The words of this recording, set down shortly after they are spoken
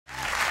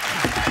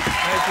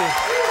you.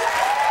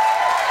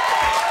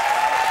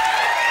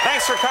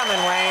 Thanks for coming,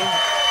 Wayne.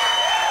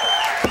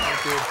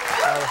 Thank you.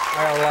 I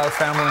got a lot of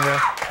family here.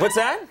 What's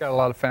that? Got a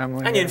lot of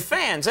family. And you had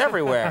fans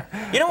everywhere.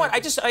 You know what?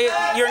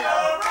 You're.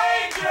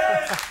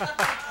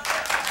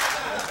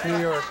 New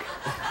York.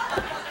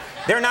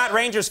 They're not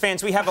Rangers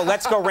fans. We have a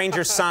Let's Go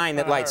Rangers sign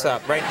that lights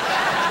up, right?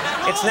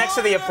 It's next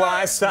to the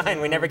applause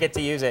sign. We never get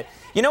to use it.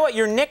 You know what?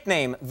 Your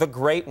nickname, The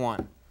Great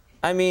One.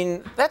 I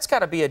mean, that's got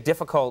to be a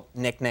difficult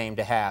nickname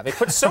to have. It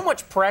puts so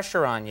much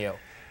pressure on you.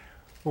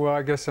 Well,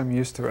 I guess I'm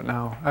used to it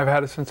now. I've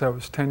had it since I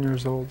was 10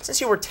 years old. Since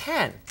you were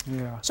 10?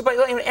 Yeah. So, but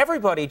I mean,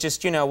 everybody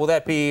just, you know, will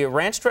that be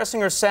ranch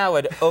dressing or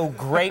salad? Oh,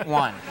 great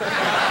one.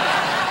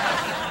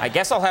 I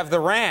guess I'll have the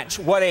ranch.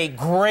 What a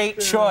great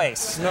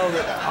choice. No,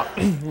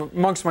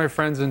 amongst my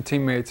friends and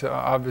teammates,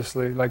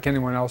 obviously, like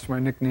anyone else, my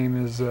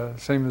nickname is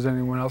same as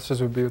anyone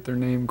else's would be with their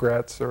name,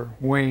 Gretz or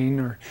Wayne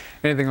or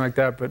anything like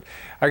that. But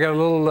I got a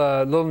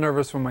little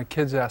nervous when my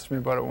kids asked me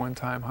about it one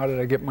time. How did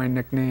I get my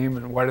nickname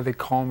and why do they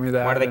call me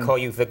that? Why do they call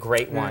you the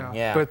Great One?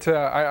 Yeah. But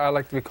I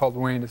like to be called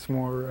Wayne. It's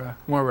more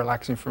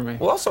relaxing for me.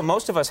 Well, also,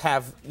 most of us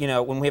have, you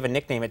know, when we have a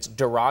nickname, it's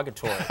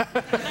derogatory.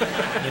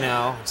 You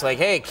know, it's like,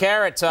 hey,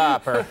 Carrot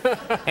Top, or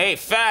hey,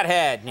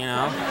 fathead, you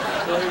know.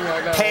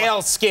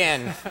 Pale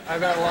skin.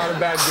 I've had a lot of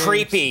bad games.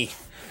 Creepy.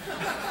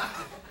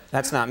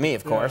 That's not me,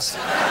 of course.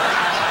 Well,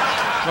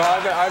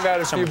 I've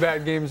had a few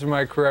bad games in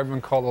my career. I've been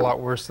called a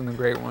lot worse than the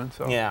Great One.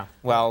 So. Yeah.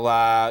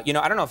 Well, you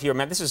know, I don't know if you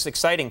remember. This is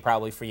exciting,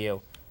 probably, for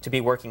you to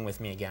be working with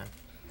me again.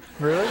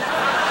 Really?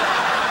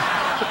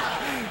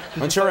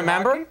 Don't you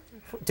remember? Hockey?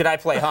 Did I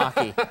play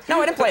hockey?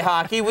 No, I didn't play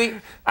hockey.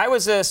 I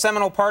was a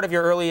seminal part of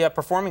your early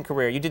performing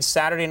career. You did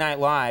Saturday Night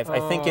Live, I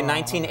think, in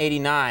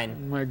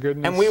 1989. My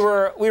goodness. And we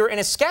were in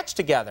a sketch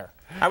together.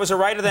 I was a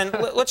writer then.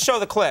 Let's show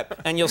the clip,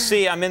 and you'll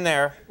see I'm in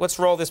there. Let's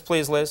roll this,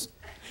 please, Liz.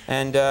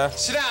 And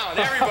sit down,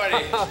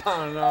 everybody.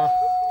 Oh no.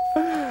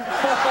 Get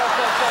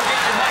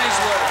your money's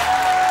worth.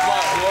 Come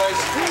on, boys.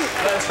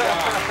 Let's go.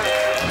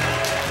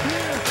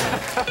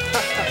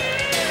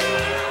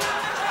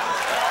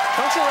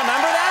 Don't you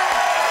remember that?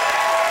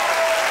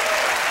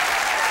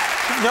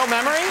 No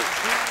memory?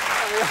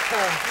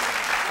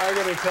 I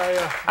gotta tell you.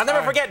 I'll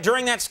never forget,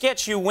 during that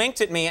sketch, you winked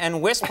at me and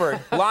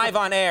whispered, live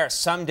on air,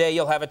 someday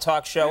you'll have a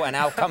talk show and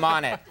I'll come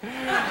on it.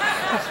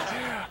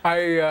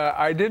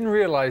 I didn't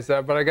realize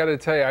that, but I gotta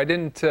tell you, I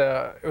didn't,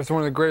 it was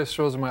one of the greatest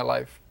shows of my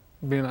life,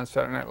 being on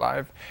Saturday Night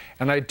Live.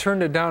 And I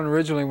turned it down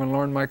originally when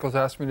Lorne Michaels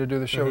asked me to do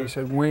the show. He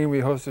said, Wayne, we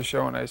host the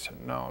show. And I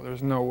said, no,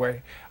 there's no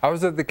way. I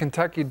was at the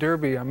Kentucky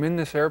Derby. I'm in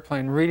this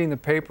airplane reading the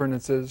paper, and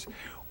it says,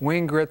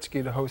 Wayne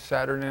Gretzky to host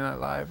Saturday Night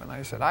Live. And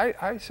I said,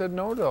 I said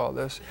no to all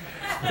this.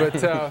 But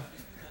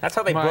that's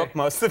how they book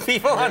most of the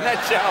people on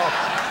that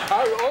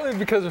show. Only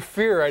because of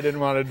fear I didn't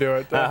want to do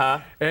it.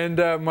 And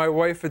my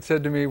wife had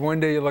said to me,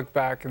 one day you look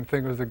back and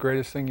think it was the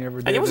greatest thing you ever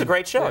did. And it was a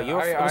great show.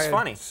 Yeah, it was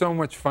funny. I had so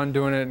much fun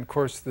doing it. And of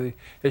course,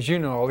 as you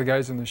know, all the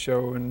guys on the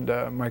show and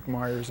Mike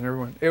Myers and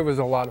everyone, it was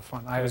a lot of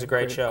fun. It was a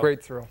great show.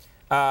 Great thrill.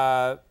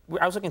 I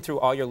was looking through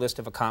all your list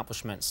of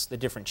accomplishments, the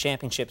different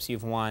championships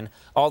you've won,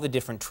 all the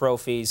different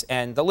trophies,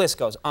 and the list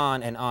goes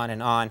on and on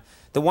and on.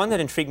 The one that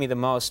intrigued me the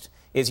most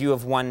is you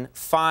have won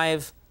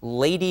 5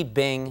 Lady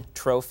Byng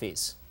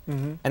trophies.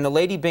 And the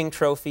Lady Byng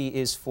trophy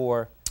is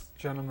for?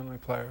 Gentlemanly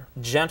player.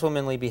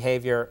 Gentlemanly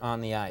behavior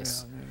on the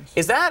ice.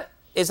 Yeah,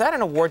 Is that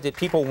an award that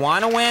people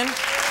want to win?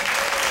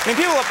 I mean,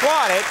 people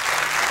applaud it,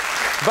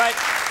 but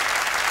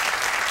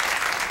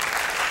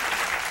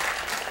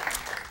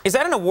is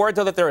that an award,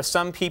 though, that there are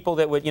some people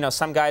that would, you know,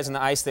 some guys on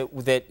the ice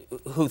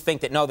who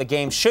think that, no, the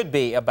game should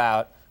be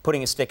about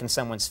putting a stick in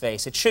someone's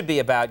face. It should be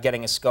about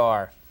getting a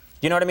scar.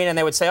 You know what I mean? And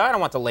they would say, oh, I don't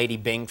want the Lady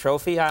Byng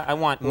trophy. I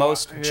want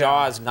most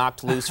jaws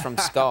knocked loose from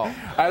skull.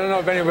 I don't know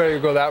if anybody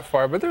would go that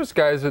far, but there's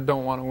guys that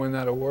don't want to win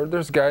that award.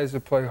 There's guys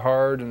that play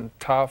hard and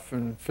tough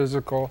and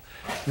physical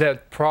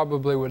that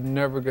probably would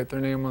never get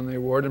their name on the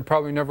award and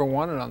probably never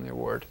won it on the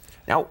award.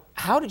 Now,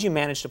 how did you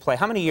manage to play?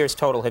 How many years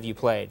total have you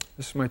played?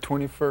 This is my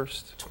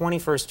 21st.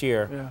 21st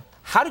year. Yeah.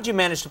 How did you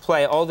manage to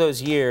play all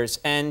those years?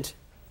 And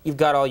you've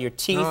got all your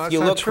teeth. No, that's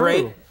you not look true.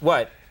 Great.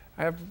 What?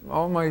 I have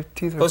all my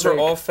teeth are Those fake. are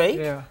all fake?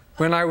 Yeah.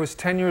 When I was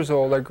 10 years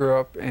old, I grew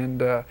up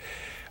and I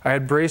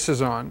had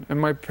braces on. And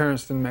my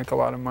parents didn't make a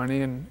lot of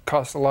money and it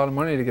cost a lot of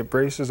money to get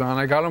braces on.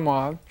 I got them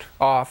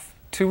off.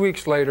 2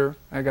 weeks later,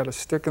 I got a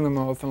stick in the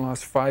mouth and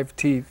lost 5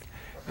 teeth.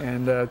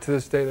 And to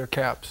this day, they're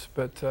caps.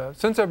 But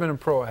since I've been a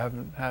pro, I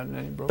haven't had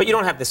any broken. But you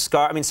don't have the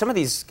scar. I mean, some of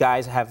these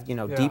guys have, you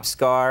know, deep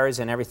scars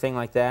and everything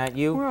like that.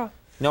 You,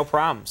 no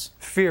problems.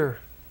 Fear.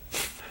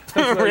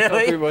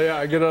 Really? People, yeah,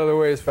 I get out of the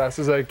way as fast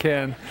as I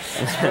can.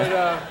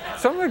 But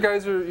some of the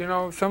guys are, you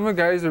know, some of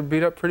the guys are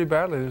beat up pretty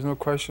badly. There's no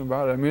question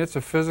about it. I mean, it's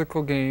a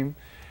physical game.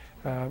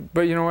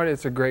 But you know what?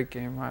 It's a great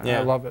game.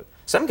 I love it.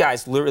 Some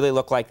guys really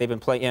look like they've been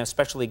playing, you know,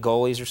 especially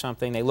goalies or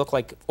something. They look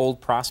like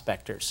old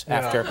prospectors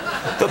after.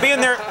 They'll be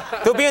in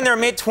their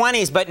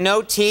mid-20s, but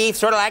no teeth,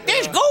 sort of like,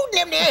 there's gold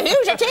in there,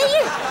 here's a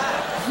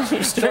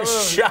teeth. You're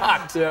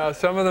shocked. Yeah,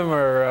 some of them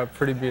are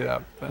pretty beat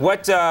up.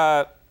 What,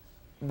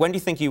 when do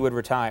you think you would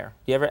retire?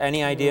 Do you ever,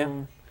 any idea?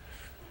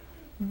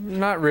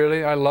 Not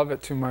really. I love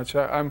it too much.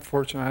 I'm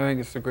fortunate. I think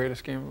it's the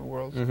greatest game in the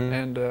world,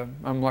 and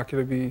I'm lucky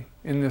to be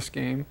in this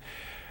game.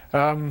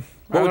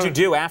 What would you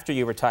do after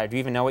you retire? Do you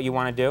even know what you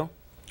want to do?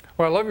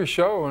 Well, I love your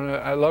show, and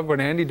I love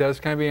what Andy does.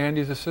 Can I be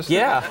Andy's assistant?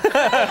 Yeah.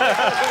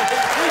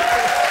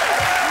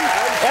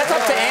 That's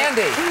up to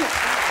Andy.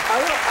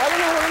 I don't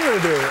know what I'm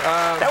going to do.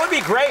 That would be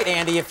great,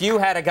 Andy, if you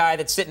had a guy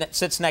that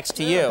sits next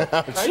to you.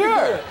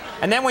 Sure.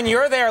 And then when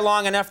you're there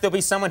long enough, there'll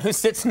be someone who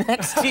sits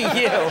next to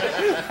you.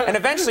 And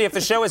eventually, if the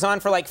show is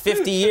on for like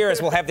 50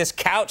 years, we'll have this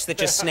couch that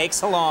just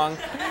snakes along.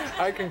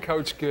 I can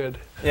coach good.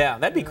 Yeah,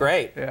 that'd be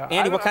great. Yeah.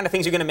 Andy, what kind of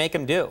things are you going to make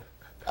him do?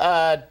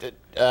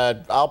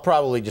 I'll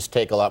probably just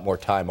take a lot more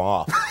time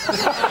off.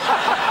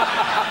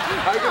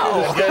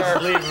 Instead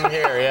of leaving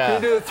here, yeah.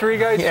 Can you do a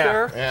three-guy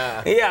stare?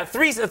 Yeah. Yeah,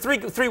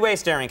 three-way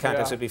staring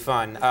contest would be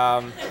fun.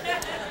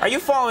 Are you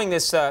following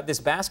this this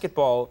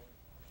basketball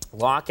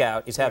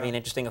lockout is having an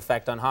interesting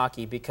effect on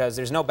hockey because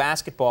there's no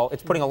basketball.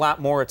 It's putting a lot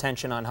more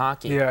attention on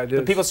hockey. Yeah, it is.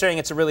 But people are saying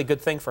it's a really good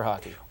thing for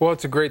hockey. Well,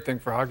 it's a great thing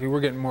for hockey.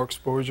 We're getting more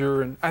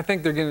exposure, and I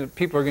think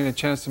people are getting a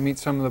chance to meet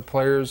some of the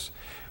players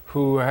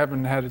who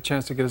haven't had a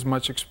chance to get as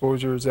much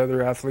exposure as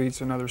other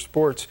athletes in other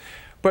sports.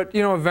 But,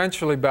 you know,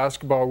 eventually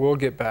basketball will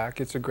get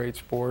back. It's a great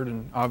sport,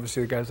 and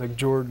obviously the guys like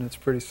Jordan, it's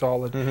pretty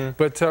solid.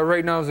 But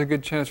right now is a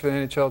good chance for the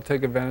NHL to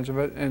take advantage of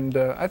it, and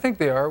I think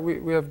they are.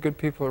 We have good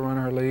people that run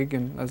our league.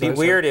 And as It'd be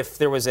weird if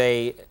there was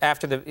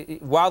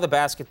while the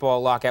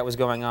basketball lockout was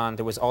going on,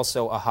 there was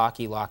also a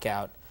hockey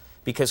lockout,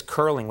 because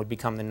curling would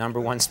become the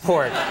 #1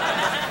 sport.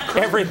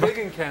 It's big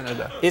in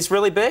Canada. It's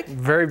really big?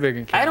 Very big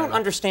in Canada. I don't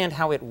understand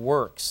how it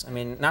works. I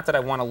mean, not that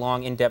I want a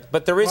long, in-depth,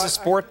 but there is a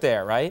sport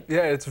there, right?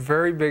 Yeah, it's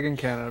very big in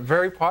Canada.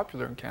 Very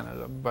popular in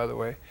Canada, by the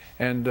way.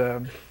 And,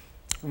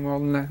 well,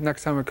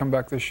 next time I come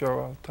back to the show,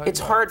 I'll tell you.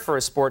 It's hard for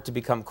a sport to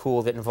become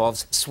cool that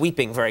involves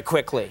sweeping very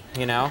quickly,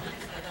 you know?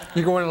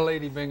 You go in a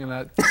Lady Bing in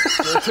that.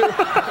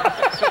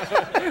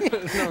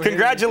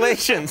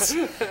 Congratulations.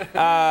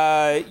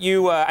 I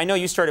know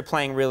you started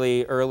playing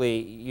really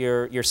early.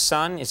 Your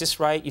son, is this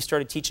right? You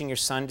started teaching your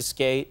son to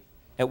skate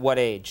at what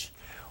age?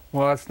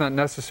 Well, that's not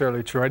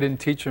necessarily true. I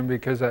didn't teach him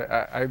because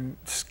I'm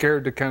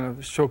scared to kind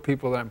of show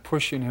people that I'm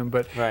pushing him.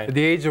 But at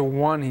the age of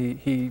 1,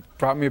 he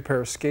brought me a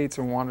pair of skates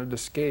and wanted to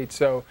skate.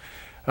 So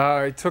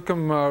I took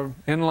him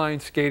inline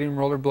skating,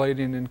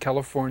 rollerblading in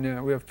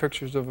California. We have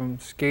pictures of him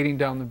skating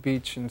down the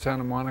beach in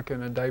Santa Monica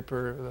in a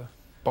diaper with a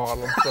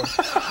bottle. So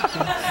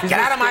get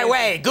out of my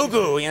way,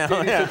 goo-goo, you know.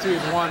 Since he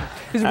was 1.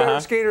 He's a better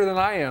skater than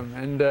I am,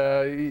 and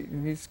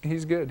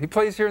he's good. He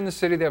plays here in the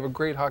city. They have a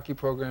great hockey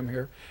program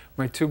here.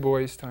 My 2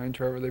 boys, Ty and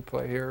Trevor, they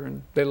play here,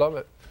 and they love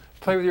it.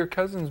 Play with your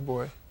cousin's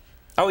boy.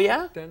 Oh,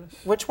 yeah? Dennis.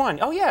 Which one?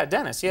 Oh, yeah,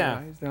 Dennis,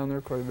 yeah. He's down there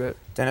quite a bit.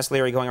 Dennis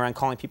Leary going around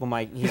calling people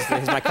he's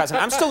my cousin.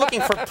 I'm still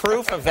looking for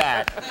proof of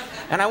that.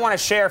 And I want to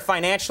share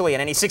financially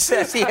in any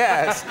success he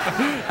has.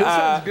 That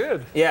sounds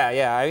good.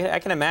 Yeah, I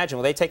can imagine.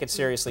 Well, they take it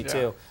seriously,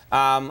 too.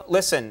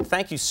 Listen,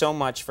 thank you so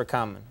much for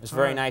coming. It was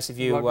very nice of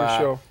you. Love your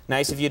show.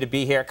 Nice of you to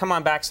be here. Come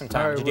on back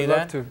sometime. All right, Did you do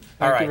that? love to.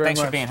 All right, you very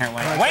thanks much. for being here,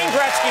 Wayne. Wayne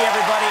Gretzky,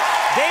 everybody.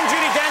 Dame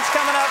Judi Dench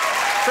coming up.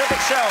 Terrific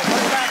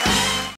show.